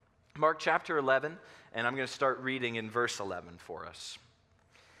Mark chapter 11, and I'm going to start reading in verse 11 for us.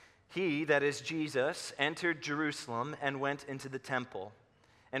 He, that is Jesus, entered Jerusalem and went into the temple.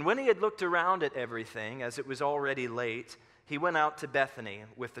 And when he had looked around at everything, as it was already late, he went out to Bethany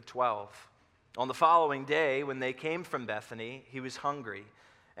with the 12. On the following day, when they came from Bethany, he was hungry.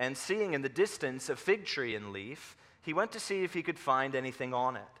 And seeing in the distance a fig tree in leaf, he went to see if he could find anything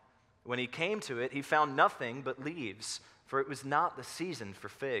on it. When he came to it, he found nothing but leaves, for it was not the season for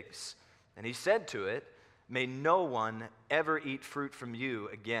figs. And he said to it, "May no one ever eat fruit from you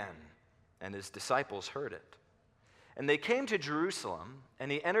again." And his disciples heard it. And they came to Jerusalem, and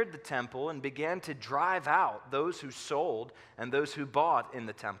he entered the temple and began to drive out those who sold and those who bought in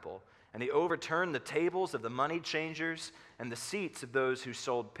the temple. And he overturned the tables of the money changers and the seats of those who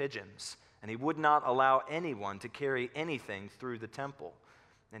sold pigeons. And he would not allow anyone to carry anything through the temple.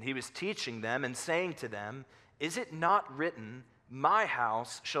 And he was teaching them and saying to them, "Is it not written, 'My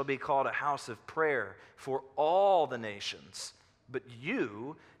house shall be called a house of prayer for all the nations'? But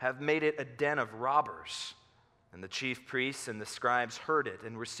you have made it a den of robbers." And the chief priests and the scribes heard it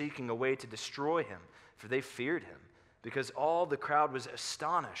and were seeking a way to destroy him, for they feared him, because all the crowd was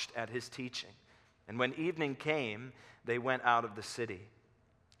astonished at his teaching. And when evening came, they went out of the city.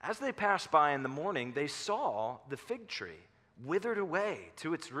 As they passed by in the morning, they saw the fig tree withered away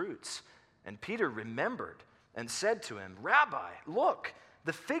to its roots. And Peter remembered and said to him, "Rabbi, look,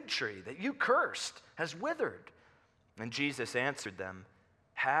 the fig tree that you cursed has withered." And Jesus answered them,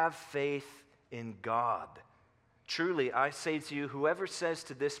 "Have faith in God. Truly, I say to you, whoever says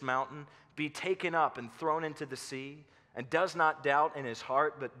to this mountain, 'Be taken up and thrown into the sea,' and does not doubt in his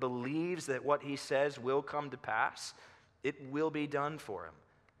heart, but believes that what he says will come to pass, it will be done for him.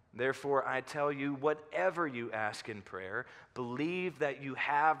 Therefore, I tell you, whatever you ask in prayer, believe that you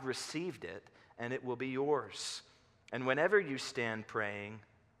have received it, and it will be yours. And whenever you stand praying,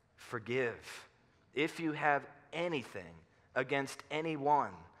 forgive, if you have anything against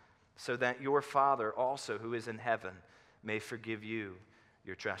anyone, so that your Father also who is in heaven may forgive you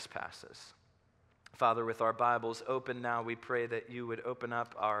your trespasses." Father, with our Bibles open now, we pray that you would open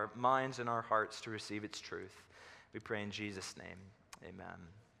up our minds and our hearts to receive its truth. We pray in Jesus' name, amen.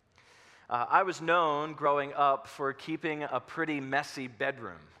 I was known growing up for keeping a pretty messy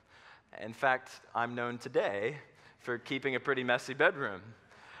bedroom. In fact, I'm known today for keeping a pretty messy bedroom.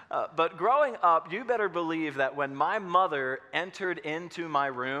 But growing up, you better believe that when my mother entered into my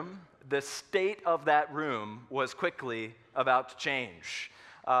room, the state of that room was quickly about to change.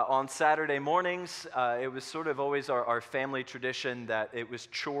 On Saturday mornings, it was sort of always our family tradition that it was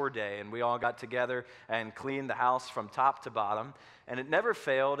chore day, and we all got together and cleaned the house from top to bottom. And it never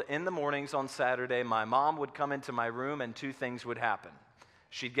failed. In the mornings on Saturday, my mom would come into my room, and two things would happen.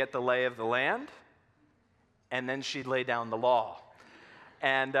 She'd get the lay of the land, and then she'd lay down the law.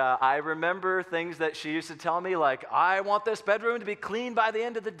 And I remember things that she used to tell me, like, "I want this bedroom to be clean by the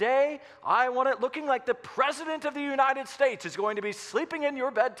end of the day. I want it looking like the President of the United States is going to be sleeping in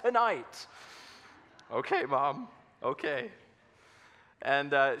your bed tonight." Okay, Mom, okay.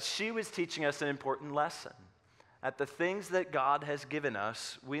 And she was teaching us an important lesson, that the things that God has given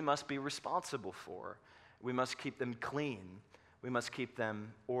us, we must be responsible for. We must keep them clean. We must keep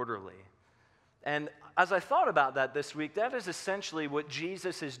them orderly. And as I thought about that this week, that is essentially what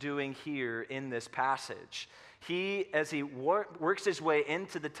Jesus is doing here in this passage. He, as he works his way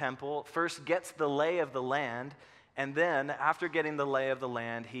into the temple, first gets the lay of the land, and then, after getting the lay of the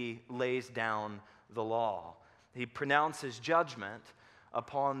land, he lays down the law. He pronounces judgment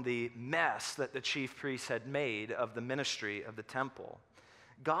upon the mess that the chief priests had made of the ministry of the temple.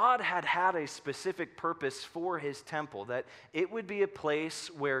 God had had a specific purpose for his temple, that it would be a place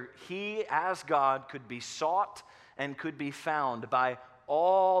where he, as God, could be sought and could be found by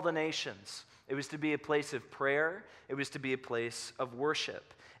all the nations. It was to be a place of prayer. It was to be a place of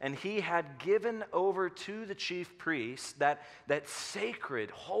worship. And he had given over to the chief priests that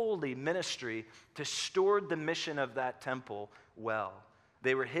sacred, holy ministry to steward the mission of that temple well.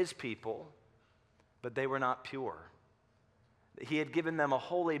 They were his people, but they were not pure. He had given them a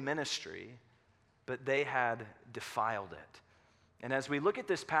holy ministry, but they had defiled it. And as we look at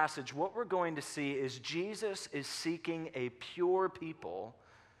this passage, what we're going to see is Jesus is seeking a pure people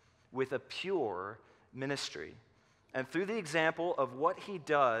with a pure ministry. And through the example of what he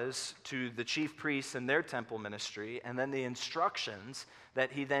does to the chief priests and their temple ministry, and then the instructions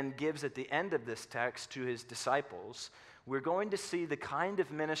that he then gives at the end of this text to his disciples, we're going to see the kind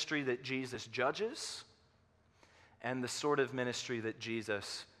of ministry that Jesus judges and the sort of ministry that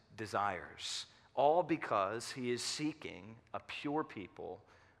Jesus desires, all because he is seeking a pure people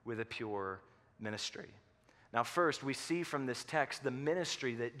with a pure ministry. Now, first, we see from this text the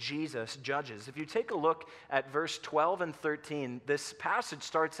ministry that Jesus judges. If you take a look at verse 12 and 13, this passage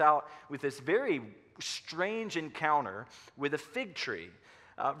starts out with this very strange encounter with a fig tree.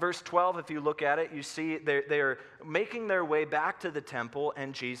 Verse 12, if you look at it, you see they're making their way back to the temple,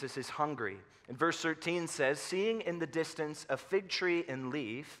 and Jesus is hungry. And verse 13 says, seeing in the distance a fig tree in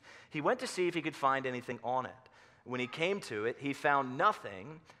leaf, he went to see if he could find anything on it. When he came to it, he found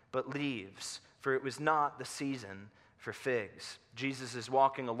nothing but leaves, for it was not the season for figs. Jesus is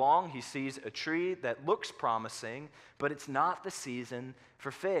walking along. He sees a tree that looks promising, but it's not the season for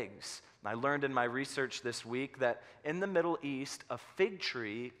figs. I learned in my research this week that in the Middle East, a fig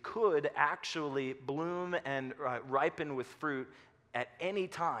tree could actually bloom and ripen with fruit at any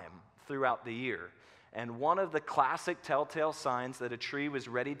time throughout the year. And one of the classic telltale signs that a tree was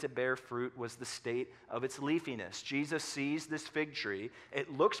ready to bear fruit was the state of its leafiness. Jesus sees this fig tree.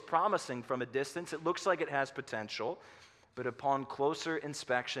 It looks promising from a distance. It looks like it has potential. But upon closer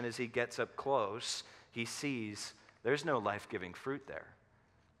inspection, as he gets up close, he sees there's no life-giving fruit there.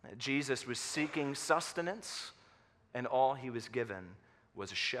 Jesus was seeking sustenance, and all he was given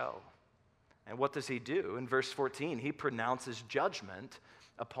was a show. And what does he do? In verse 14, he pronounces judgment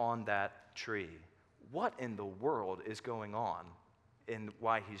upon that tree. What in the world is going on and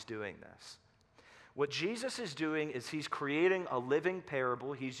why he's doing this? What Jesus is doing is he's creating a living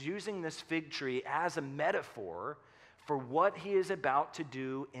parable. He's using this fig tree as a metaphor for what he is about to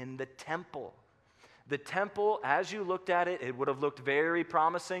do in the temple. The temple, as you looked at it, it would have looked very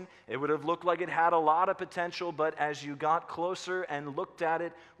promising. It would have looked like it had a lot of potential, but as you got closer and looked at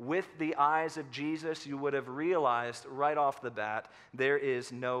it with the eyes of Jesus, you would have realized right off the bat, there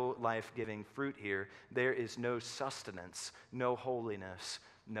is no life-giving fruit here. There is no sustenance, no holiness,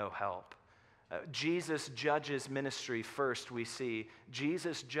 no help. Jesus judges ministry first, we see.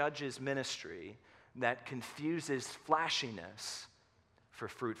 Jesus judges ministry that confuses flashiness for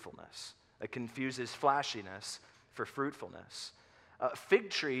fruitfulness. It confuses flashiness for fruitfulness.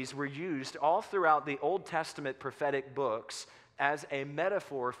 Fig trees were used all throughout the Old Testament prophetic books as a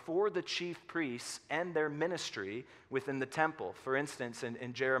metaphor for the chief priests and their ministry within the temple. For instance,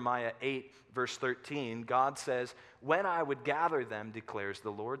 in Jeremiah 8, verse 13, God says, when I would gather them, declares the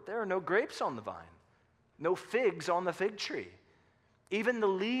Lord, there are no grapes on the vine, no figs on the fig tree. Even the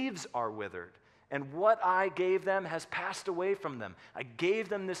leaves are withered. And what I gave them has passed away from them. I gave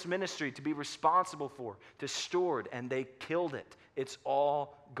them this ministry to be responsible for, to store it, and they killed it. It's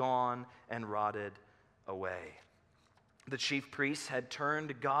all gone and rotted away. The chief priests had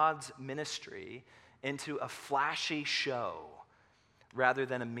turned God's ministry into a flashy show rather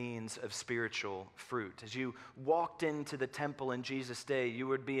than a means of spiritual fruit. As you walked into the temple in Jesus' day, you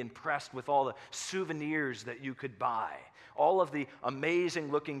would be impressed with all the souvenirs that you could buy, all of the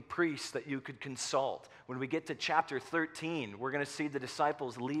amazing-looking priests that you could consult. When we get to chapter 13, we're going to see the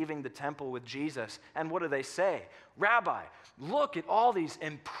disciples leaving the temple with Jesus. And what do they say? Rabbi, look at all these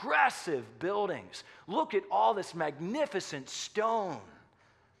impressive buildings. Look at all this magnificent stone.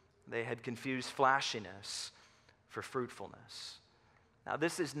 They had confused flashiness for fruitfulness. Now,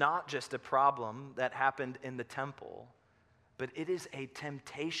 this is not just a problem that happened in the temple, but it is a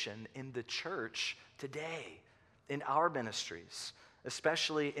temptation in the church today, in our ministries,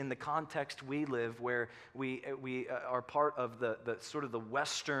 especially in the context we live, where we are part of the sort of the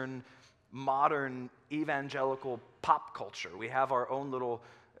Western, modern, evangelical pop culture. We have our own little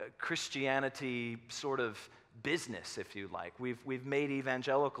Christianity sort of business, if you like. We've made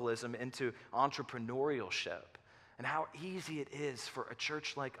evangelicalism into entrepreneurship. And how easy it is for a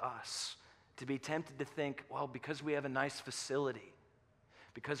church like us to be tempted to think, well, because we have a nice facility,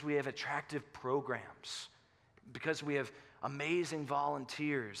 because we have attractive programs, because we have amazing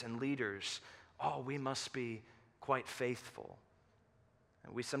volunteers and leaders, we must be quite faithful.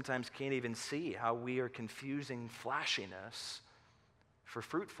 And we sometimes can't even see how we are confusing flashiness for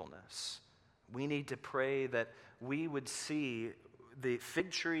fruitfulness. We need to pray that we would see the fig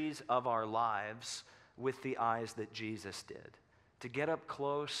trees of our lives with the eyes that Jesus did. To get up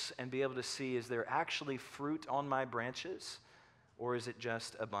close and be able to see, is there actually fruit on my branches, or is it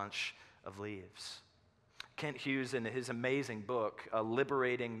just a bunch of leaves? Kent Hughes, in his amazing book,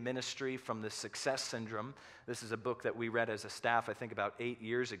 Liberating Ministry from the Success Syndrome, this is a book that we read as a staff, I think about 8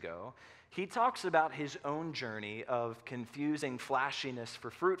 years ago. He talks about his own journey of confusing flashiness for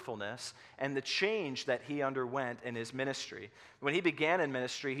fruitfulness and the change that he underwent in his ministry. When he began in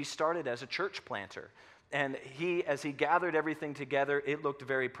ministry, he started as a church planter. And as he gathered everything together, it looked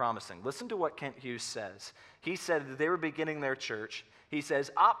very promising. Listen to what Kent Hughes says. He said that they were beginning their church. He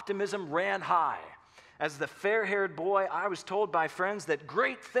says, optimism ran high. As the fair-haired boy, I was told by friends that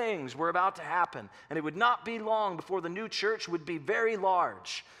great things were about to happen, and it would not be long before the new church would be very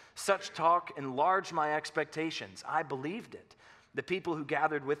large. Such talk enlarged my expectations. I believed it. The people who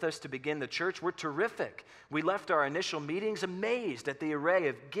gathered with us to begin the church were terrific. We left our initial meetings amazed at the array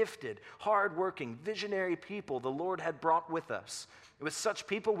of gifted, hardworking, visionary people the Lord had brought with us. With such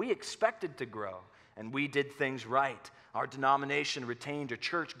people, we expected to grow, and we did things right. Our denomination retained a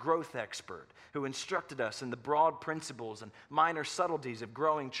church growth expert who instructed us in the broad principles and minor subtleties of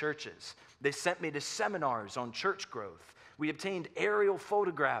growing churches. They sent me to seminars on church growth. We obtained aerial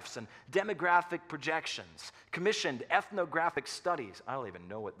photographs and demographic projections, commissioned ethnographic studies, I don't even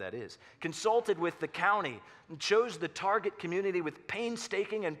know what that is, consulted with the county, and chose the target community with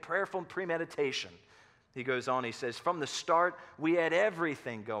painstaking and prayerful premeditation. He goes on, he says, from the start, we had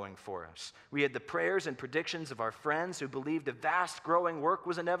everything going for us. We had the prayers and predictions of our friends who believed a vast growing work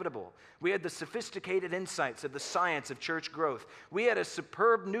was inevitable. We had the sophisticated insights of the science of church growth. We had a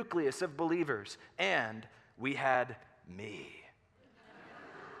superb nucleus of believers, and we had me.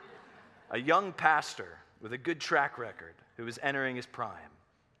 A young pastor with a good track record who was entering his prime.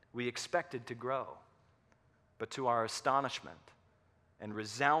 We expected to grow, but to our astonishment and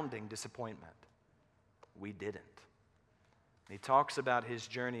resounding disappointment, we didn't. He talks about his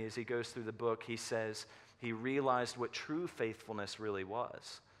journey as he goes through the book. He says he realized what true faithfulness really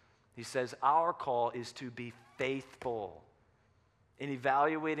was. He says our call is to be faithful. In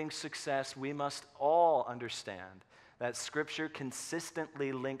evaluating success, we must all understand that Scripture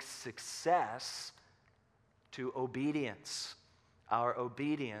consistently links success to obedience, our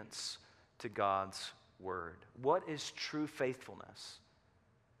obedience to God's word. What is true faithfulness?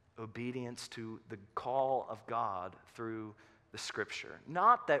 Obedience to the call of God through the Scripture.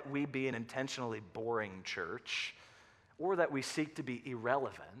 Not that we be an intentionally boring church or that we seek to be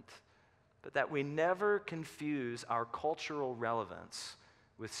irrelevant, but that we never confuse our cultural relevance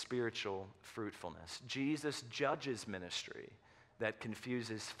with spiritual fruitfulness. Jesus judges ministry that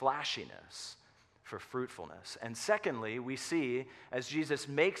confuses flashiness for fruitfulness. And secondly, we see as Jesus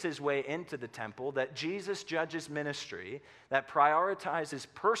makes his way into the temple that Jesus judges ministry that prioritizes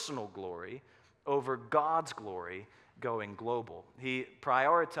personal glory over God's glory going global. He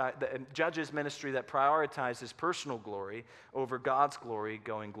judges ministry that prioritizes personal glory over God's glory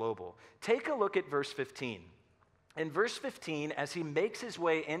going global. Take a look at verse 15. In verse 15, as he makes his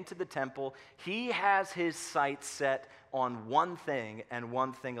way into the temple, he has his sights set on one thing and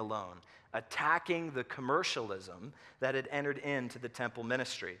one thing alone: attacking the commercialism that had entered into the temple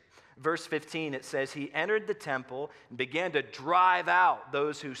ministry. Verse 15, it says, he entered the temple and began to drive out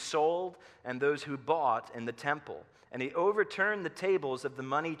those who sold and those who bought in the temple. And he overturned the tables of the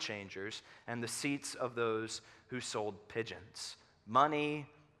money changers and the seats of those who sold pigeons. Money,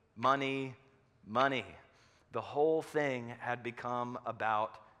 money, money. The whole thing had become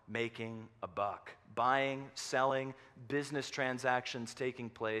about making a buck. Buying, selling, business transactions taking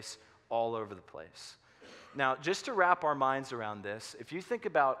place all over the place. Now, just to wrap our minds around this, if you think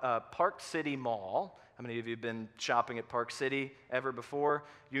about Park City Mall, how many of you have been shopping at Park City ever before?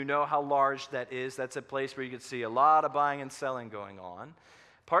 You know how large that is. That's a place where you can see a lot of buying and selling going on.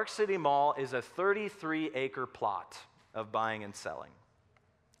 Park City Mall is a 33-acre plot of buying and selling.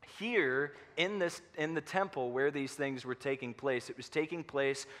 Here in the temple where these things were taking place, it was taking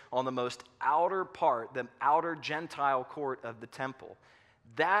place on the most outer part, the outer Gentile court of the temple.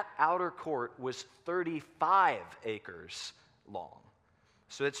 That outer court was 35 acres long.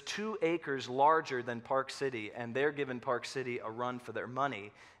 So it's 2 acres larger than Park City, and they're giving Park City a run for their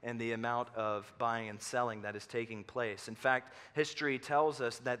money in the amount of buying and selling that is taking place. In fact, history tells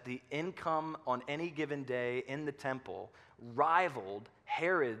us that the income on any given day in the temple rivaled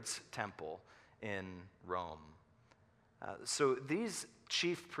Herod's temple in Rome. So these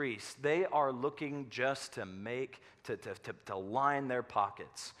chief priests, they are looking just to to line their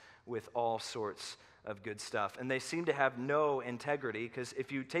pockets with all sorts of good stuff. And they seem to have no integrity, because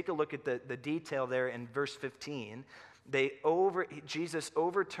if you take a look at the detail there in verse 15, Jesus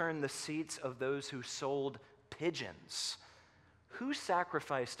overturned the seats of those who sold pigeons. Who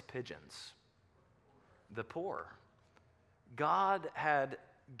sacrificed pigeons? The poor. God had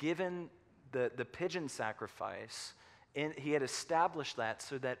given the pigeon sacrifice, and he had established that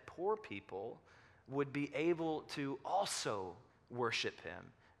so that poor people would be able to also worship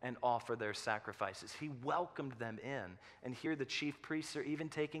him and offer their sacrifices. He welcomed them in. And here the chief priests are even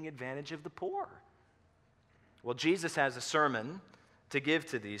taking advantage of the poor. Well, Jesus has a sermon to give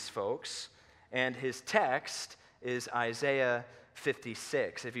to these folks, and his text is Isaiah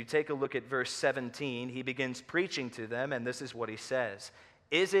 56. If you take a look at verse 17, he begins preaching to them, and this is what he says.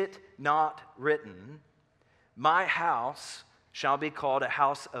 Is it not written, My house shall be called a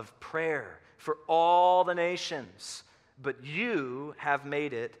house of prayer for all the nations, but you have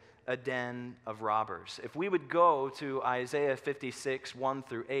made it a den of robbers. If we would go to Isaiah 56, 1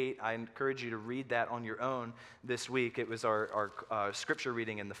 through 8, I encourage you to read that on your own this week. It was our scripture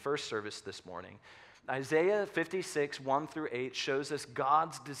reading in the first service this morning. Isaiah 56, 1 through 8 shows us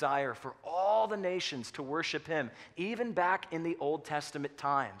God's desire for all the nations to worship him, even back in the Old Testament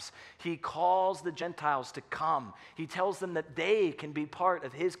times. He calls the Gentiles to come. He tells them that they can be part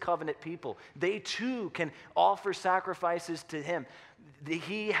of his covenant people. They too can offer sacrifices to him.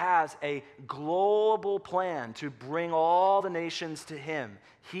 He has a global plan to bring all the nations to him.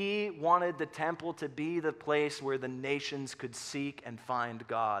 He wanted the temple to be the place where the nations could seek and find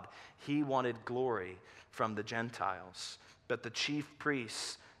God. He wanted glory from the Gentiles. But the chief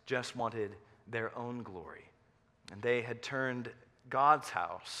priests just wanted their own glory. And they had turned God's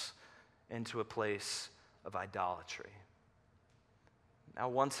house into a place of idolatry. Now,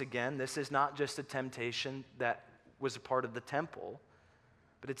 once again, this is not just a temptation that was a part of the temple,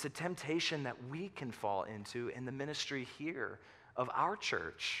 but it's a temptation that we can fall into in the ministry here of our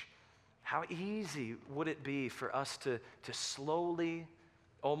church. How easy would it be for us to slowly,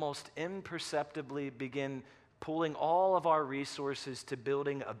 almost imperceptibly begin pulling all of our resources to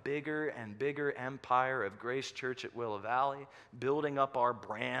building a bigger and bigger empire of Grace Church at Willow Valley, building up our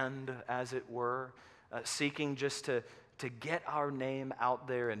brand, as it were, seeking just to get our name out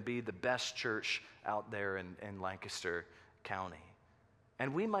there and be the best church out there in Lancaster County.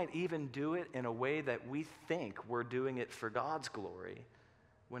 And we might even do it in a way that we think we're doing it for God's glory,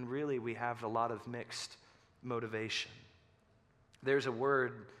 when really we have a lot of mixed motivation. There's a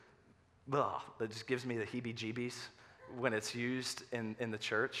word that just gives me the heebie-jeebies when it's used in the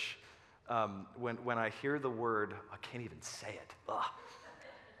church. When I hear the word, I can't even say it.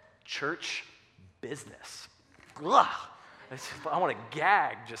 Church business. I want to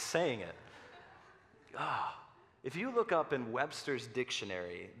gag just saying it. If you look up in Webster's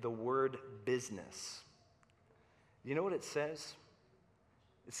dictionary the word business, you know what it says?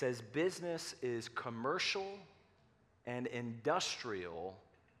 It says business is commercial and industrial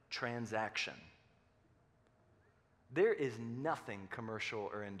transaction. There is nothing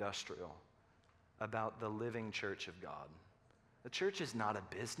commercial or industrial about the living church of God. The church is not a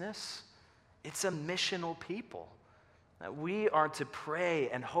business. It's a missional people. We are to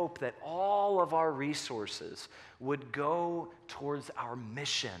pray and hope that all of our resources would go towards our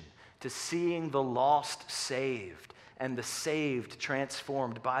mission, to seeing the lost saved and the saved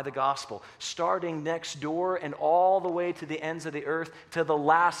transformed by the gospel, starting next door and all the way to the ends of the earth, to the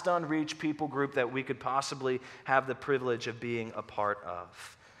last unreached people group that we could possibly have the privilege of being a part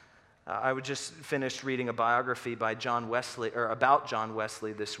of. I would just finished reading a biography by about John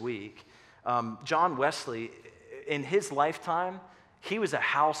Wesley this week. John Wesley, in his lifetime, he was a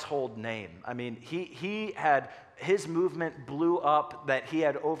household name. I mean, his movement blew up that he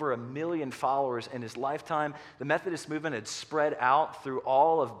had over 1 million followers in his lifetime. The Methodist movement had spread out through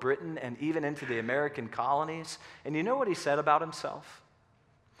all of Britain and even into the American colonies. And you know what he said about himself?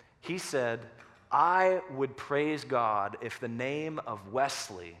 He said, "I would praise God if the name of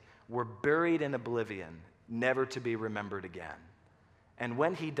Wesley were buried in oblivion, never to be remembered again." And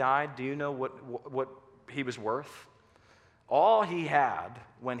when he died, do you know what he was worth? All he had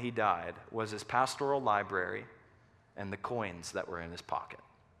when he died was his pastoral library and the coins that were in his pocket.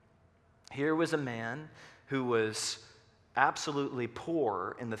 Here was a man who was absolutely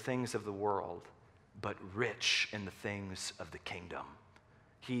poor in the things of the world, but rich in the things of the kingdom.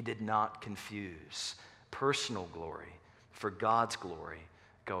 He did not confuse personal glory for God's glory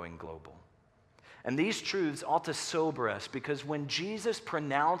going global. And these truths ought to sober us, because when Jesus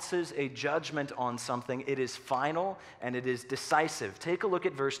pronounces a judgment on something, it is final and it is decisive. Take a look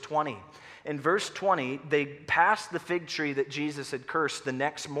at verse 20. In verse 20, they passed the fig tree that Jesus had cursed the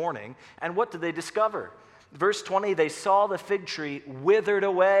next morning, and what did they discover? Verse 20, they saw the fig tree withered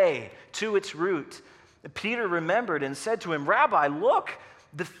away to its root. Peter remembered and said to him, "Rabbi, look,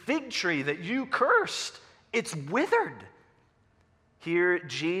 the fig tree that you cursed, it's withered." Here,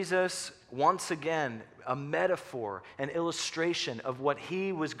 Jesus, once again, a metaphor, an illustration of what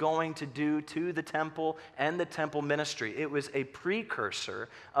he was going to do to the temple and the temple ministry. It was a precursor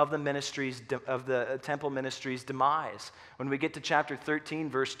of the temple ministry's demise. When we get to chapter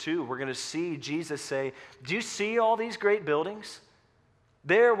 13, verse 2, we're going to see Jesus say, "Do you see all these great buildings?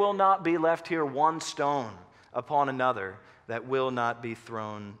 There will not be left here one stone upon another that will not be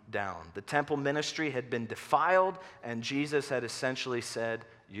thrown down." The temple ministry had been defiled, and Jesus had essentially said,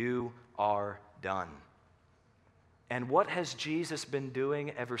 "You are done." And what has Jesus been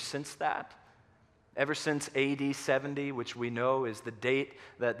doing ever since that? Ever since AD 70, which we know is the date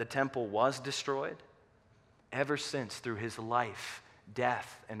that the temple was destroyed, ever since, through his life,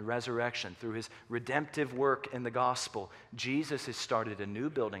 death, and resurrection, through his redemptive work in the gospel, Jesus has started a new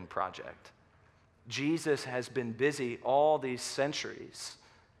building project. Jesus has been busy all these centuries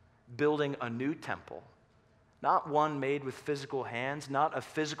building a new temple, not one made with physical hands, not a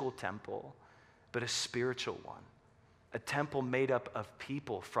physical temple, but a spiritual one. A temple made up of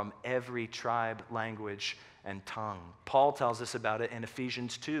people from every tribe, language, and tongue. Paul tells us about it in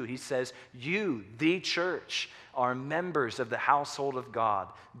Ephesians 2. He says, "You, the church, are members of the household of God,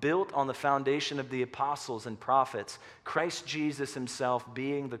 built on the foundation of the apostles and prophets, Christ Jesus himself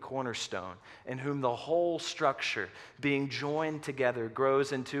being the cornerstone, in whom the whole structure, being joined together,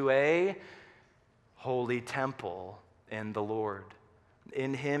 grows into a holy temple in the Lord.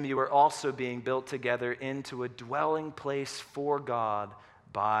 In him you are also being built together into a dwelling place for God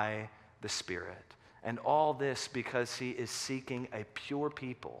by the Spirit." And all this because he is seeking a pure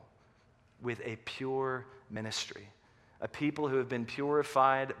people with a pure ministry. A people who have been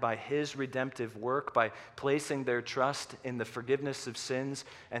purified by his redemptive work, by placing their trust in the forgiveness of sins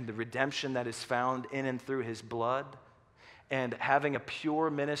and the redemption that is found in and through his blood, and having a pure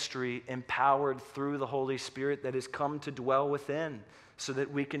ministry empowered through the Holy Spirit that has come to dwell within, so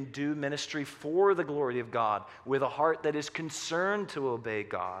that we can do ministry for the glory of God with a heart that is concerned to obey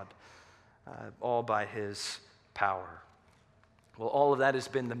God, all by his power. Well, all of that has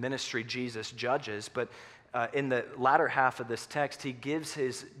been the ministry Jesus judges, but in the latter half of this text, he gives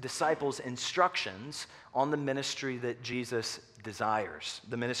his disciples instructions on the ministry that Jesus desires,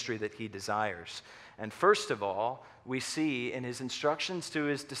 the ministry that he desires. And first of all, we see in his instructions to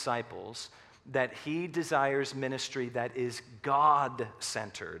his disciples that he desires ministry that is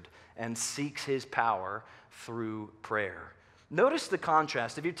God-centered and seeks his power through prayer. Notice the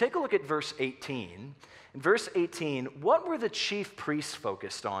contrast. If you take a look at verse 18, in verse 18, what were the chief priests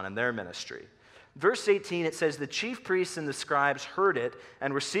focused on in their ministry? Verse 18, it says, "The chief priests and the scribes heard it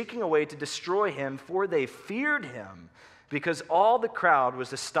and were seeking a way to destroy him, for they feared him, because all the crowd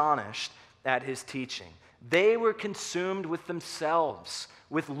was astonished at his teaching." They were consumed with themselves,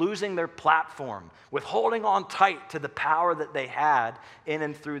 with losing their platform, with holding on tight to the power that they had in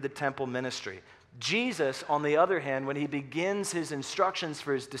and through the temple ministry. Jesus, on the other hand, when he begins his instructions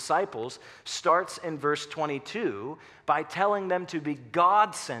for his disciples, starts in verse 22 by telling them to be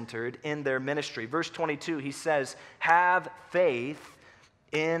God-centered in their ministry. Verse 22, he says, "Have faith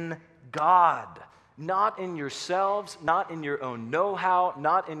in God, not in yourselves, not in your own know-how,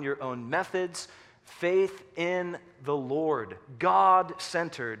 not in your own methods. Faith in the Lord,"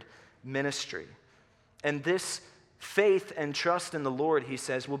 God-centered ministry. And this faith and trust in the Lord, he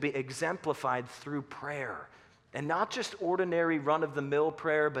says, will be exemplified through prayer. And not just ordinary run-of-the-mill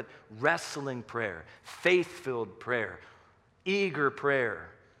prayer, but wrestling prayer, faith-filled prayer, eager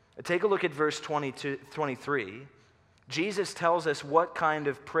prayer. Take a look at verse 23. Jesus tells us what kind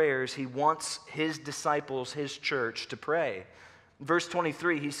of prayers he wants his disciples, his church, to pray. Verse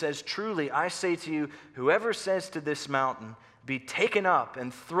 23, he says, "Truly, I say to you, whoever says to this mountain, 'Be taken up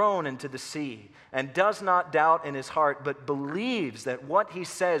and thrown into the sea,' and does not doubt in his heart, but believes that what he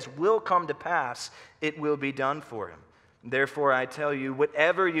says will come to pass, it will be done for him. Therefore, I tell you,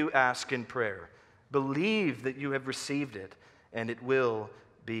 whatever you ask in prayer, believe that you have received it, and it will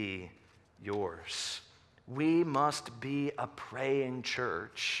be yours." We must be a praying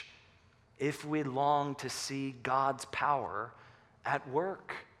church if we long to see God's power at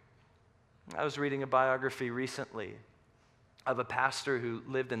work. I was reading a biography recently of a pastor who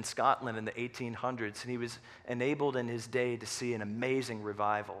lived in Scotland in the 1800s, and he was enabled in his day to see an amazing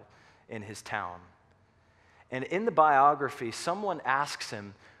revival in his town. And in the biography, someone asks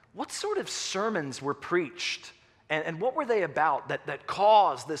him, what sort of sermons were preached, and what were they about that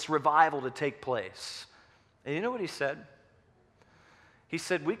caused this revival to take place? And you know what he said? He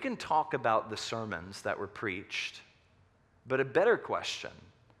said, "We can talk about the sermons that were preached, but a better question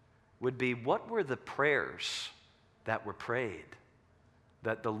would be, what were the prayers that were prayed,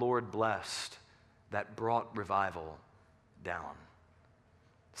 that the Lord blessed, that brought revival down?"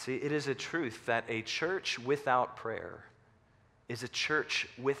 See, it is a truth that a church without prayer is a church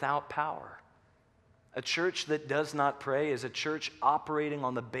without power. A church that does not pray is a church operating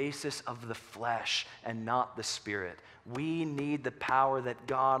on the basis of the flesh and not the Spirit. We need the power that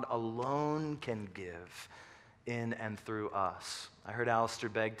God alone can give in and through us. I heard Alistair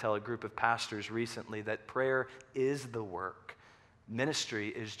Begg tell a group of pastors recently that prayer is the work. Ministry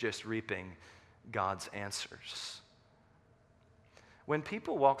is just reaping God's answers. When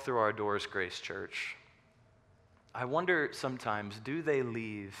people walk through our doors, Grace Church, I wonder sometimes, do they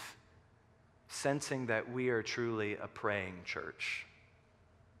leave sensing that we are truly a praying church?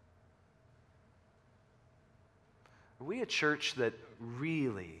 Are we a church that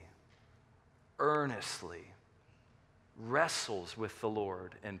really, earnestly wrestles with the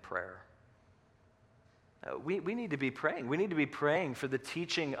Lord in prayer? We need to be praying. We need to be praying for the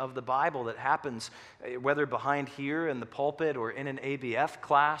teaching of the Bible that happens, whether behind here in the pulpit or in an ABF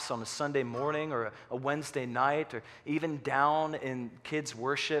class on a Sunday morning or a Wednesday night, or even down in kids'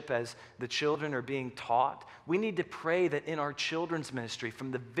 worship as the children are being taught. We need to pray that in our children's ministry, from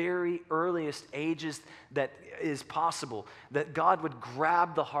the very earliest ages that is possible, that God would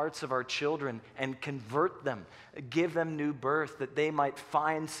grab the hearts of our children and convert them, give them new birth, that they might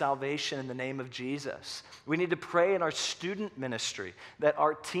find salvation in the name of Jesus. We need to pray in our student ministry that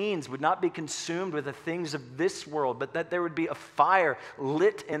our teens would not be consumed with the things of this world, but that there would be a fire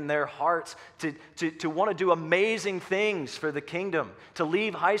lit in their hearts to want to do amazing things for the kingdom, to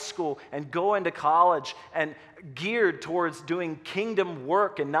leave high school and go into college and geared towards doing kingdom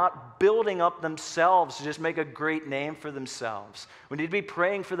work and not building up themselves to just make a great name for themselves. We need to be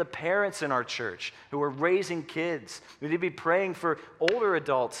praying for the parents in our church who are raising kids. We need to be praying for older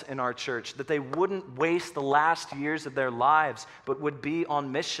adults in our church that they wouldn't waste the last years of their lives but would be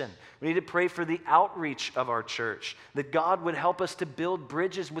on mission. We need to pray for the outreach of our church, that God would help us to build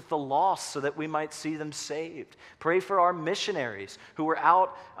bridges with the lost so that we might see them saved. Pray for our missionaries who are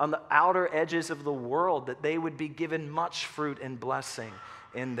out on the outer edges of the world, that they would be given much fruit and blessing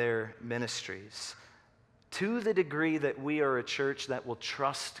in their ministries. To the degree that we are a church that will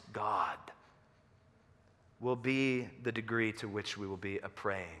trust God, will be the degree to which we will be a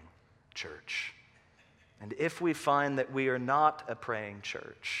praying church. And if we find that we are not a praying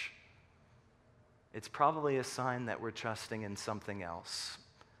church, it's probably a sign that we're trusting in something else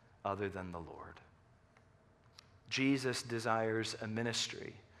other than the Lord. Jesus desires a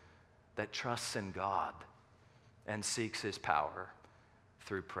ministry that trusts in God and seeks his power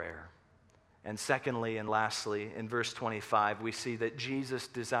through prayer. And secondly and lastly, in verse 25, we see that Jesus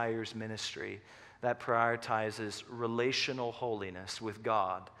desires ministry that prioritizes relational holiness with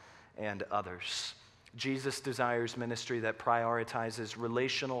God and others. Jesus desires ministry that prioritizes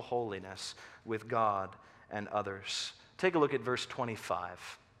relational holiness with God and others. Take a look at verse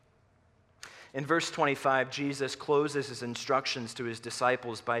 25. In verse 25, Jesus closes his instructions to his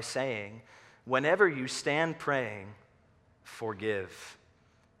disciples by saying, "Whenever you stand praying, forgive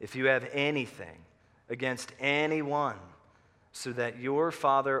if you have anything against anyone, so that your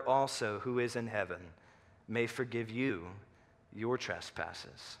Father also who is in heaven may forgive you your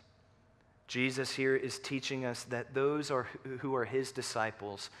trespasses." Jesus here is teaching us that those who are his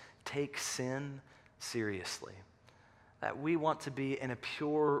disciples take sin seriously. That we want to be in a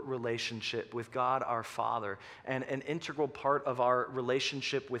pure relationship with God our Father. And an integral part of our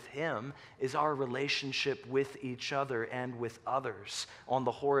relationship with him is our relationship with each other and with others on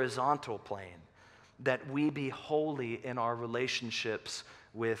the horizontal plane. That we be holy in our relationships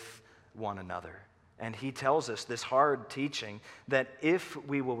with one another. And he tells us this hard teaching that if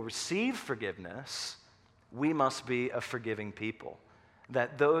we will receive forgiveness, we must be a forgiving people.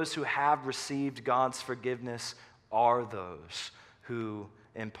 That those who have received God's forgiveness are those who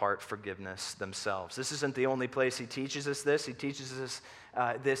impart forgiveness themselves. This isn't the only place he teaches us this. He teaches us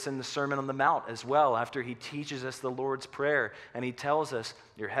this in the Sermon on the Mount as well, after he teaches us the Lord's Prayer. And he tells us,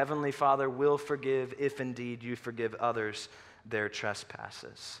 your heavenly Father will forgive if indeed you forgive others their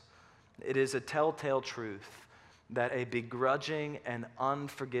trespasses. It is a telltale truth that a begrudging and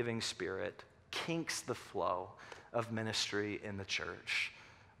unforgiving spirit kinks the flow of ministry in the church,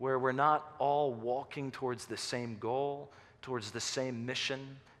 where we're not all walking towards the same goal, towards the same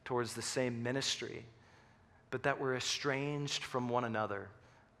mission, towards the same ministry, but that we're estranged from one another.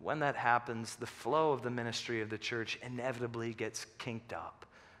 When that happens, the flow of the ministry of the church inevitably gets kinked up.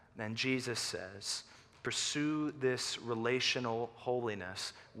 And Jesus says, pursue this relational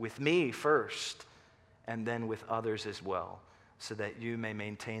holiness with me first, and then with others as well, so that you may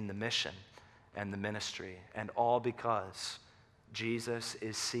maintain the mission and the ministry, and all because Jesus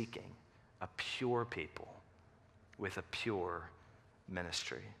is seeking a pure people with a pure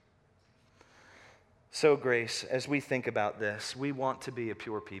ministry. So, Grace, as we think about this, we want to be a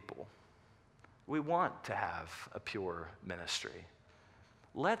pure people. We want to have a pure ministry.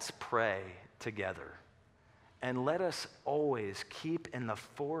 Let's pray together, and let us always keep in the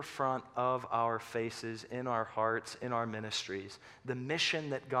forefront of our faces, in our hearts, in our ministries, the mission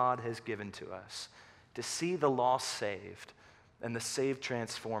that God has given to us, to see the lost saved and the saved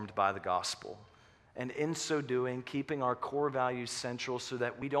transformed by the gospel. And in so doing, keeping our core values central so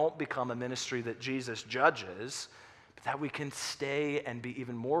that we don't become a ministry that Jesus judges, but that we can stay and be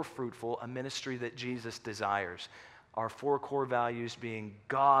even more fruitful, a ministry that Jesus desires. Our 4 core values being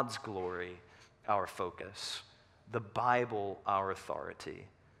God's glory, our focus, the Bible, our authority,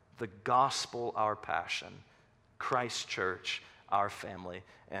 the gospel, our passion, Christ Church, our family,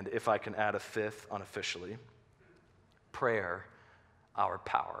 and if I can add a 5th unofficially, prayer, our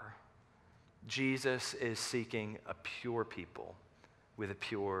power. Jesus is seeking a pure people with a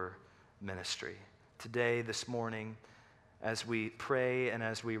pure ministry. Today, this morning, as we pray and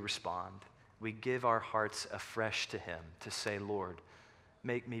as we respond, we give our hearts afresh to him to say, Lord,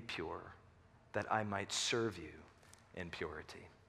 make me pure, that I might serve you in purity.